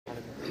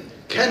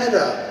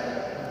Canada.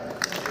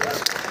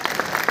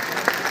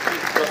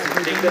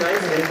 Take the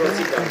rice and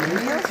proceed down.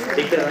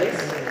 Take the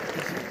rice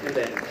and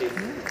then please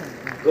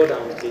go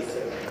down, please.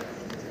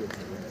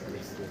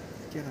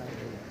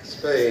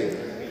 Spain.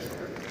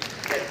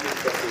 Let me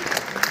proceed.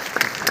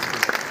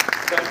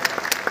 Stop.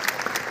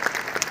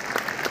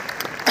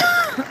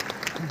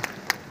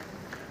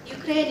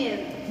 Ukrainian.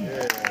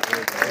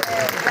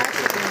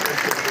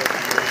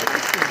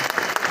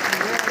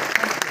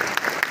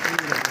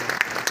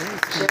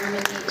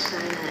 Germany,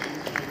 China, and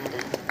Canada.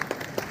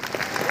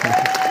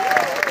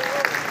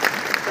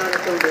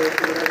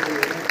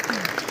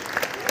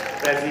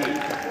 Brazil.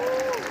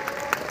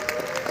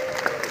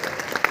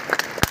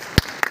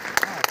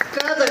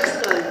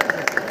 Kazakhstan.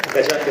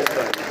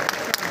 Kazakhstan.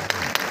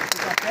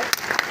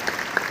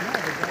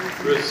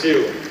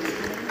 Brazil.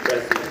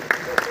 Brazil.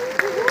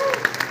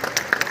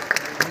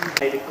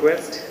 I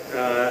request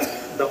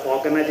the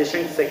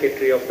organization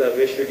secretary of the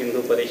Vishwa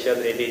Hindu Parishad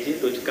ADG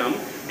to come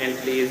and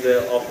please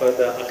offer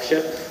the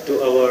akshat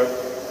to our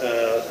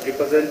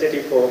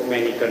representative for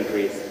many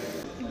countries.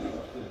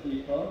 The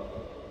people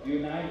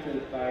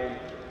united by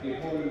the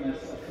wholeness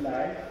of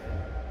life,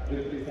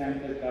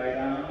 represented by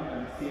Rama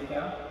and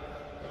Sita,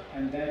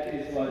 and that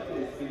is what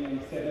is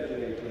being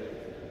celebrated.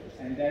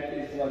 And that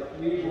is what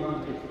we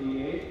want to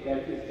create.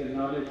 That is the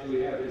knowledge we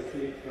have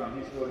received from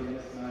His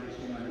Holiness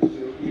Maharishi Mahesh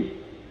Yogi,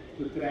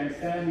 to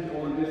transcend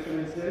all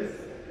differences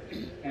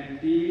and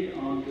be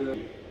on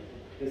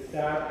the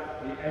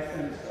start, the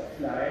essence of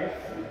life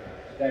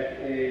that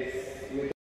is